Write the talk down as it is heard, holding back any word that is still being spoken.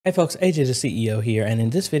Hey folks, AJ the CEO here, and in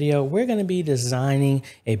this video, we're going to be designing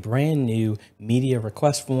a brand new media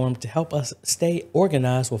request form to help us stay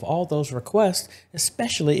organized with all those requests,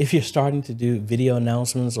 especially if you're starting to do video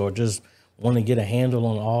announcements or just want to get a handle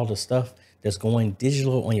on all the stuff that's going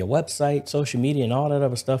digital on your website, social media, and all that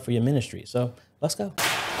other stuff for your ministry. So let's go.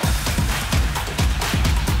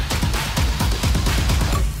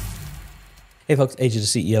 Hey folks,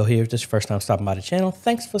 AJ the CEO here. If this is your first time stopping by the channel,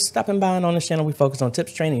 thanks for stopping by. And on this channel, we focus on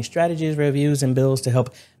tips, training, strategies, reviews, and builds to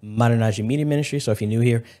help modernize your media ministry. So if you're new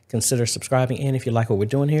here, consider subscribing. And if you like what we're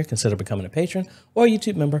doing here, consider becoming a patron or a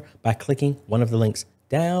YouTube member by clicking one of the links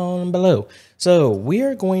down below. So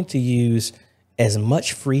we're going to use as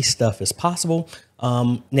much free stuff as possible.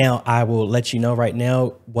 Now, I will let you know right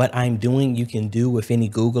now what I'm doing you can do with any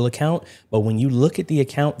Google account. But when you look at the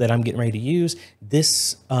account that I'm getting ready to use,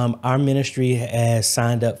 this our ministry has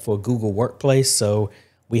signed up for Google Workplace. So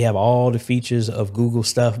we have all the features of Google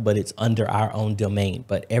stuff, but it's under our own domain.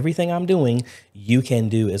 But everything I'm doing, you can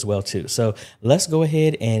do as well, too. So let's go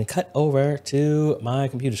ahead and cut over to my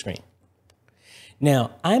computer screen.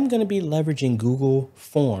 Now, I'm going to be leveraging Google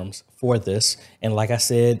Forms for this. And like I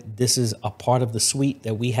said, this is a part of the suite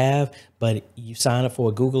that we have, but you sign up for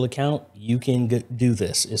a Google account, you can do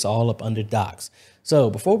this. It's all up under Docs.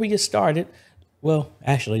 So before we get started, well,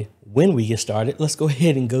 actually, when we get started, let's go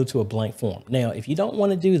ahead and go to a blank form. Now, if you don't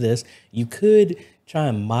want to do this, you could try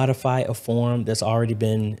and modify a form that's already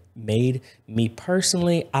been made. Me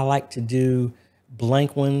personally, I like to do a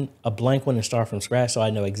blank one and start from scratch, so I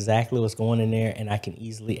know exactly what's going in there and I can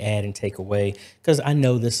easily add and take away because I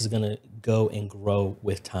know this is going to go and grow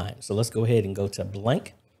with time. So let's go ahead and go to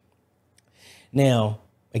blank. Now,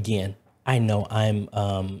 again, I know I'm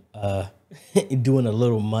doing a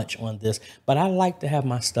little much on this, but I like to have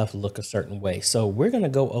my stuff look a certain way. So we're going to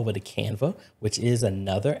go over to Canva, which is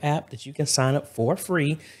another app that you can sign up for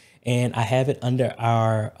free. And I have it under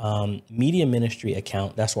our media ministry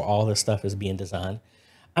account. That's where all this stuff is being designed.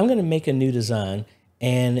 I'm going to make a new design,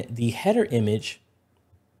 and the header image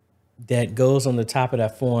that goes on the top of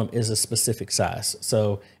that form is a specific size.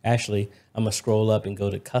 So actually, I'm going to scroll up and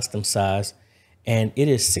go to custom size, and it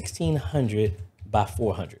is 1600 by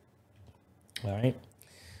 400. All right.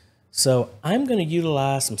 So I'm going to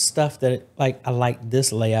utilize some stuff that I like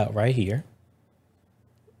this layout right here.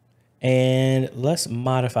 And let's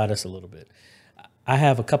modify this a little bit. I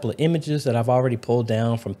have a couple of images that I've already pulled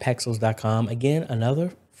down from pexels.com. Again,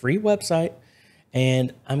 another free website.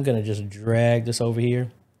 And I'm going to just drag this over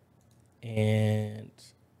here and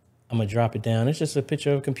I'm going to drop it down. It's just a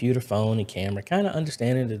picture of a computer, phone, and camera, kind of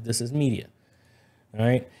understanding that this is media. All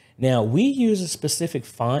right. Now, we use a specific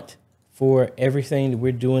font for everything that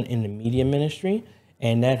we're doing in the media ministry,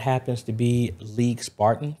 and that happens to be League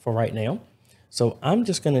Spartan for right now. So I'm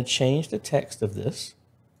just going to change the text of this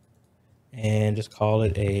and just call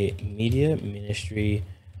it a media ministry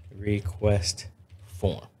request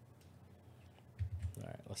form. All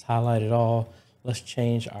right, let's highlight it all. Let's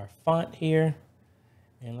change our font here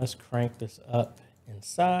and let's crank this up in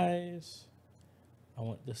size. I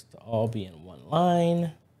want this to all be in one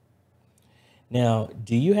line. Now,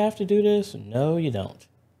 do you have to do this? No, you don't.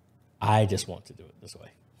 I just want to do it this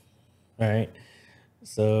way. All right.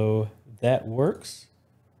 So that works.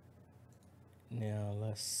 Now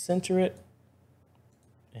let's center it.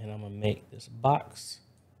 And I'm going to make this box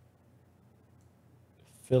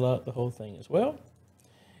fill out the whole thing as well.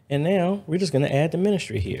 And now we're just going to add the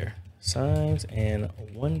ministry here. Signs and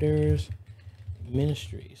Wonders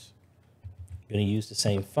Ministries. I'm going to use the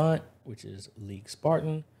same font, which is League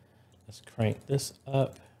Spartan. Let's crank this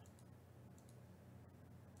up.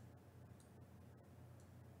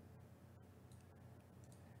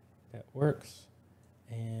 That works.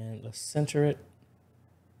 And let's center it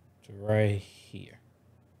to right here.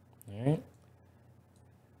 All right.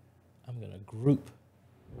 I'm going to group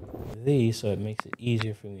these so it makes it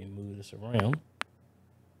easier for me to move this around.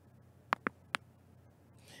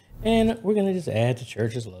 And we're going to just add the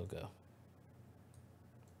church's logo.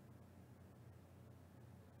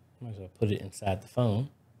 Might as well put it inside the phone.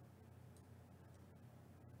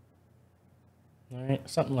 All right,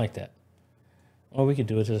 something like that. Or we could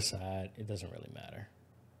do it to the side. It doesn't really matter,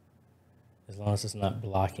 as long as it's not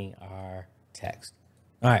blocking our text.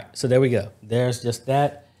 All right, so there we go. There's just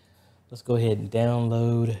that. Let's go ahead and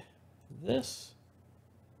download this.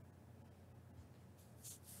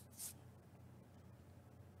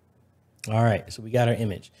 All right, so we got our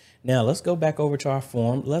image. Now let's go back over to our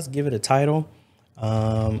form. Let's give it a title.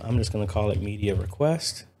 I'm just going to call it Media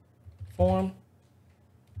Request Form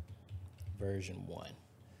version 1.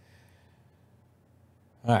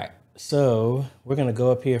 All right, So we're going to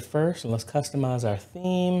go up here first and let's customize our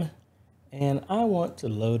theme. And I want to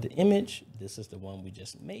load the image. This is the one we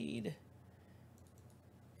just made.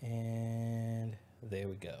 And there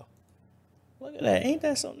we go. Look at that. Ain't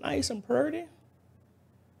that so nice and pretty?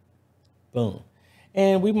 Boom.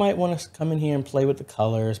 And we might want to come in here and play with the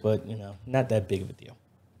colors, but you know, not that big of a deal.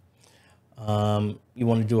 You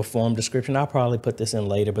want to do a form description. I'll probably put this in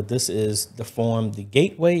later, but this is the form, the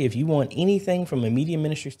gateway. If you want anything from a media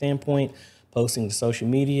ministry standpoint, posting to social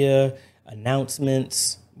media,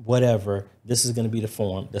 announcements, whatever, this is going to be the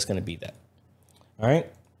form that's going to be that. All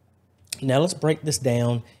right. Now let's break this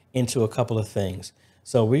down into a couple of things.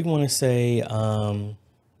 So we want to say,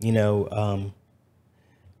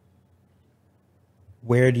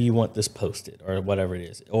 where do you want this posted or whatever it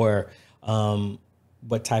is, or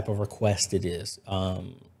what type of request it is. So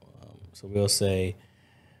we'll say,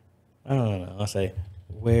 I don't know, I'll say,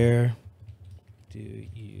 where do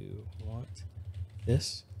you want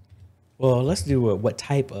this? Well, let's do what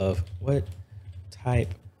type.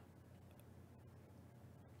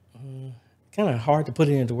 Kind of hard to put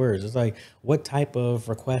it into words. It's like, what type of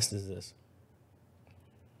request is this?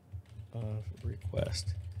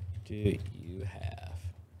 Request do you have?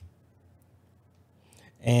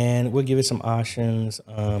 And we'll give it some options.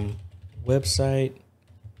 Website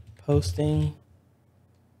posting,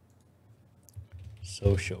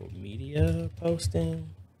 social media posting,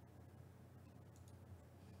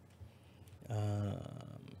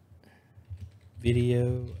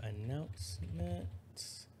 video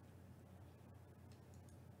announcements.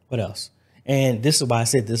 What else? And this is why I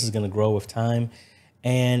said this is going to grow with time.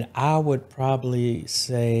 And I would probably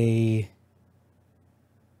say,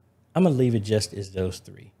 I'm going to leave it just as those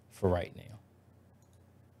three for right now.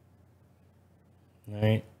 All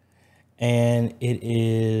right. And it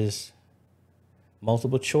is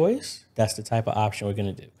multiple choice. That's the type of option we're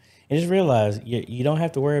going to do. And just realize you don't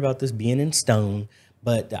have to worry about this being in stone,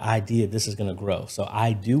 but the idea this is going to grow. So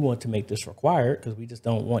I do want to make this required because we just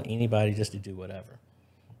don't want anybody just to do whatever.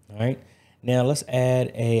 All right. Now let's add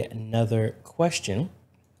another question.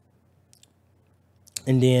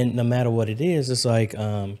 And then no matter what it is, it's like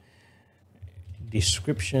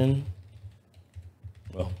description.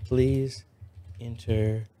 Well, please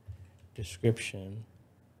enter description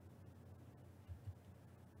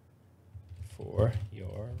for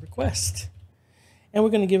your request. And we're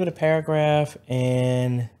going to give it a paragraph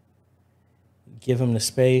and give them the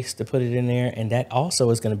space to put it in there. And that also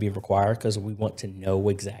is going to be required because we want to know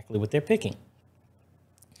exactly what they're picking.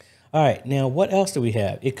 All right. Now, what else do we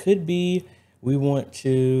have? It could be we want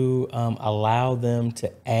to allow them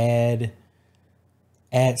to add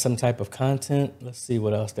some type of content. Let's see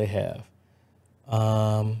what else they have.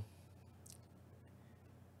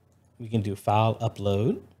 We can do file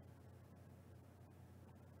upload.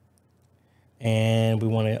 And we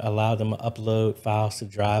want to allow them to upload files to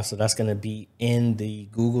Drive. So that's going to be in the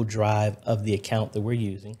Google Drive of the account that we're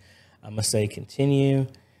using. I'm going to say continue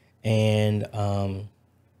and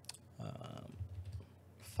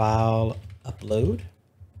file upload.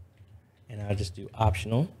 And I'll just do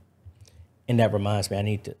optional. And that reminds me, I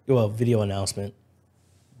need to do a video announcement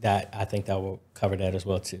that I think that will cover that as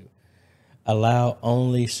well too. Allow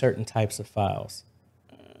only certain types of files.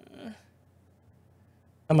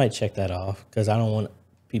 I might check that off because I don't want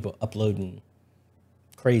people uploading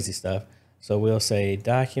crazy stuff. So we'll say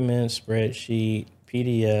document, spreadsheet,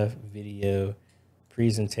 PDF, video,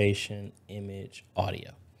 presentation, image,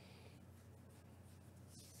 audio.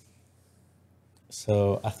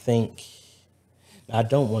 So I think I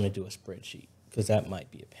don't want to do a spreadsheet because that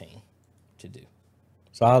might be a pain to do.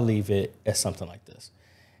 So I'll leave it as something like this.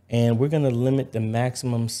 And we're going to limit the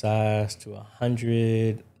maximum size to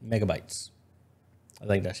 100 megabytes. I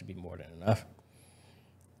think that should be more than enough.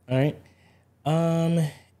 All right. And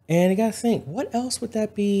you got to think, what else would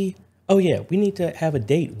that be? Oh, yeah, we need to have a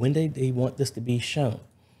date. When they want this to be shown.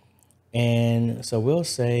 And so we'll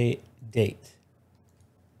say date.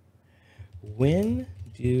 When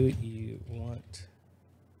do you want?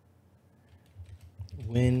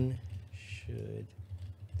 When should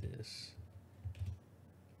this?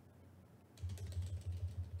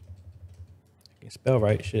 I can spell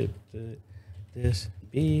right. Should this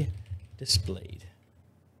be displayed?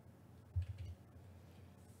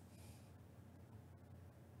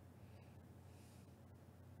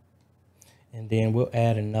 And then we'll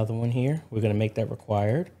add another one here. We're going to make that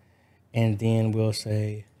required. And then we'll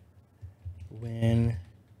say, when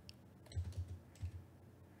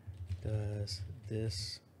does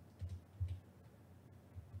this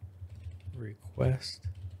request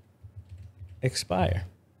expire?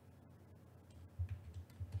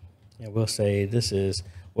 And we'll say this is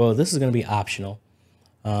Well, this is going to be optional.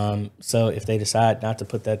 So if they decide not to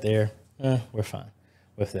put that there, we're fine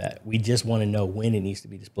with that. We just want to know when it needs to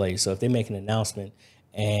be displayed. So if they make an announcement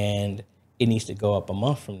and it needs to go up a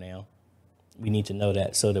month from now, we need to know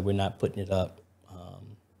that so that we're not putting it up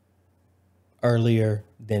earlier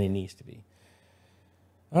than it needs to be.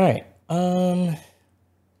 All right.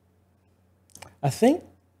 I think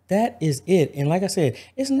that is it. And like I said,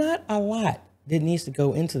 it's not a lot that needs to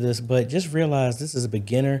go into this, but just realize this is a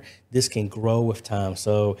beginner. This can grow with time.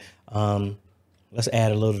 So let's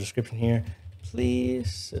add a little description here.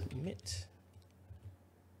 Please submit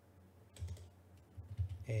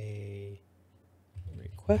a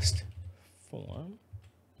request form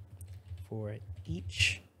for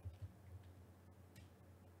each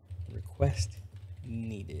request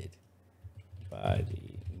needed by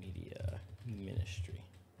the media ministry.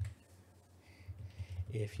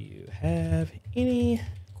 If you have any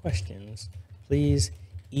questions, please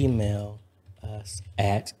email us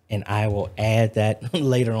at, and I will add that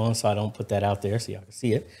later on so I don't put that out there so y'all can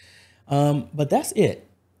see it. But that's it.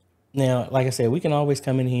 Now, like I said, we can always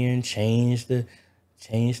come in here and change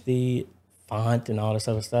the font and all this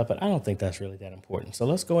other stuff, but I don't think that's really that important. So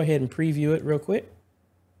let's go ahead and preview it real quick.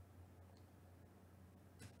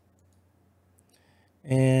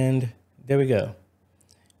 And there we go.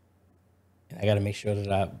 And I got to make sure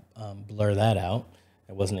that I blur that out.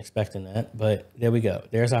 I wasn't expecting that, but there we go.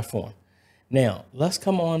 There's our form. Now, let's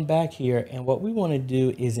come on back here, and what we want to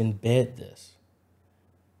do is embed this.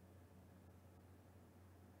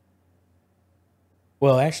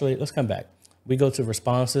 Well, actually, let's come back. We go to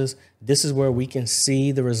responses. This is where we can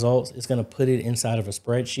see the results. It's going to put it inside of a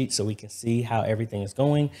spreadsheet so we can see how everything is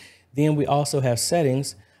going. Then we also have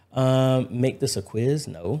settings. Make this a quiz.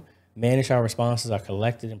 No. Manage how responses are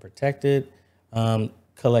collected and protected.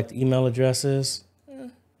 Collect email addresses.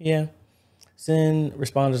 Yeah. Send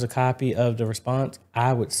responders a copy of the response.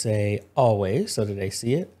 I would say always so that they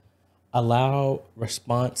see it. Allow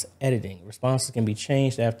response editing. Responses can be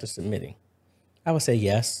changed after submitting. I would say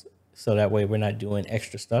yes, so that way we're not doing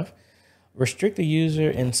extra stuff. Restrict the user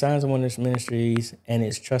and signs of Wonders Ministries and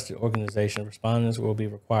its trusted organization. Respondents will be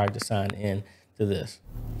required to sign in to this.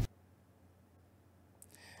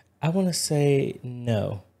 I want to say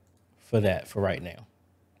no for that for right now.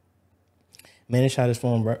 Manage how this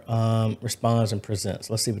form responds and presents.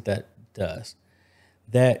 Let's see what that does.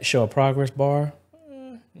 That show a progress bar?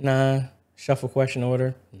 Nah. Shuffle question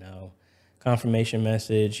order? No. Confirmation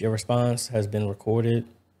message. Your response has been recorded.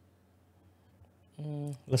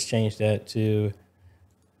 Let's change that to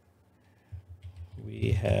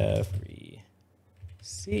we have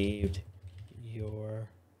received your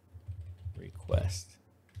request.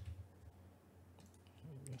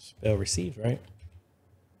 Spell received, right?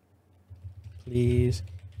 Please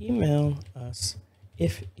email us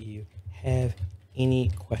if you have any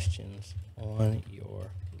questions on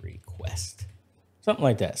your request. Something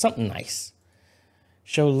like that. Something nice.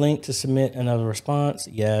 Show link to submit another response.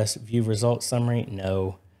 Yes. View results summary.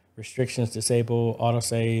 No. Restrictions disable.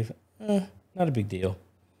 Autosave. Not a big deal.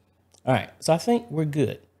 All right. So I think we're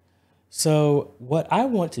good. So what I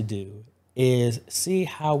want to do is see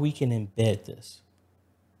how we can embed this.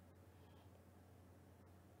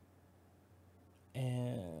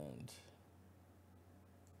 And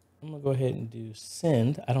I'm going to go ahead and do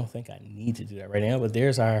send. I don't think I need to do that right now, but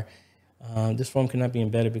there's our, this form cannot be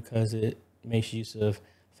embedded because it makes use of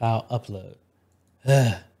file upload.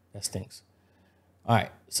 That stinks. All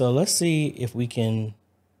right. So let's see if we can,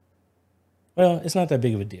 well, it's not that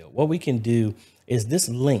big of a deal. What we can do is this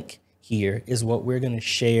link here is what we're going to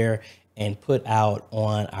share and put out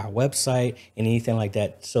on our website and anything like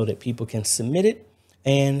that so that people can submit it.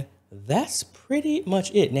 And that's pretty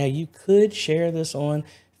much it. Now, you could share this on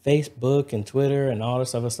Facebook and Twitter and all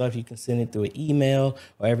this other stuff. You can send it through an email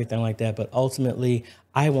or everything like that. But ultimately,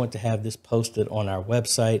 I want to have this posted on our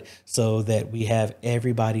website so that we have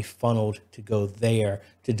everybody funneled to go there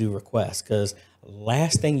to do requests. Because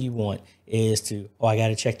last thing you want is to, oh, I got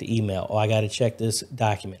to check the email. Oh, I got to check this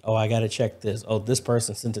document. Oh, I got to check this. Oh, this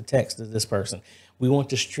person sent a text to this person. We want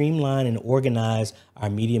to streamline and organize our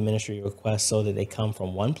media ministry requests so that they come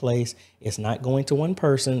from one place. It's not going to one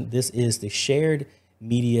person. This is the shared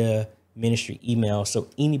media ministry email, so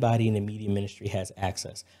anybody in the media ministry has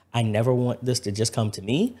access. I never want this to just come to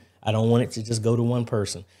me. I don't want it to just go to one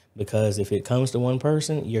person, because if it comes to one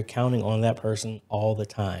person, you're counting on that person all the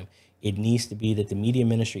time. It needs to be that the media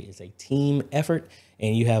ministry is a team effort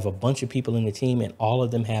and you have a bunch of people in the team and all of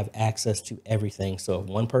them have access to everything. So if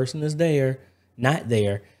one person is there, not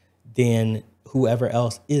there, then whoever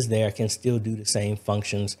else is there can still do the same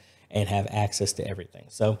functions and have access to everything.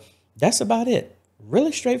 So that's about it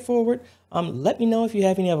really straightforward. Let me know if you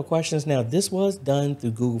have any other questions. Now, this was done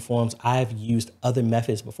through Google Forms. I've used other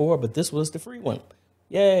methods before, but this was the free one.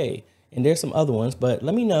 Yay. And there's some other ones, but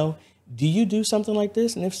let me know. Do you do something like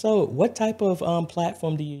this? And if so, what type of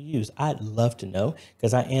platform do you use? I'd love to know,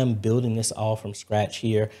 because I am building this all from scratch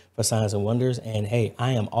here for Signs and Wonders. And hey,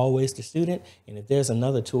 I am always the student. And if there's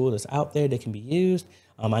another tool that's out there that can be used,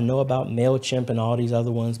 I know about MailChimp and all these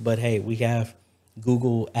other ones, but hey, we have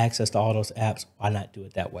Google access to all those apps. Why not do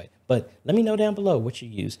it that way? But let me know down below what you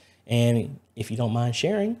use. And if you don't mind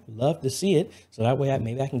sharing, love to see it. So that way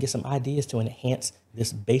maybe I can get some ideas to enhance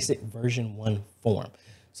this basic version 1 form.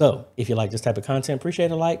 So if you like this type of content,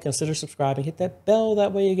 appreciate a like, consider subscribing, hit that bell.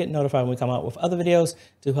 That way you get notified when we come out with other videos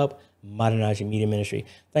to help modernize your media ministry.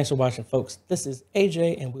 Thanks for watching, folks. This is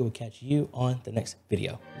AJ, and we will catch you on the next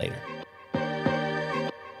video later.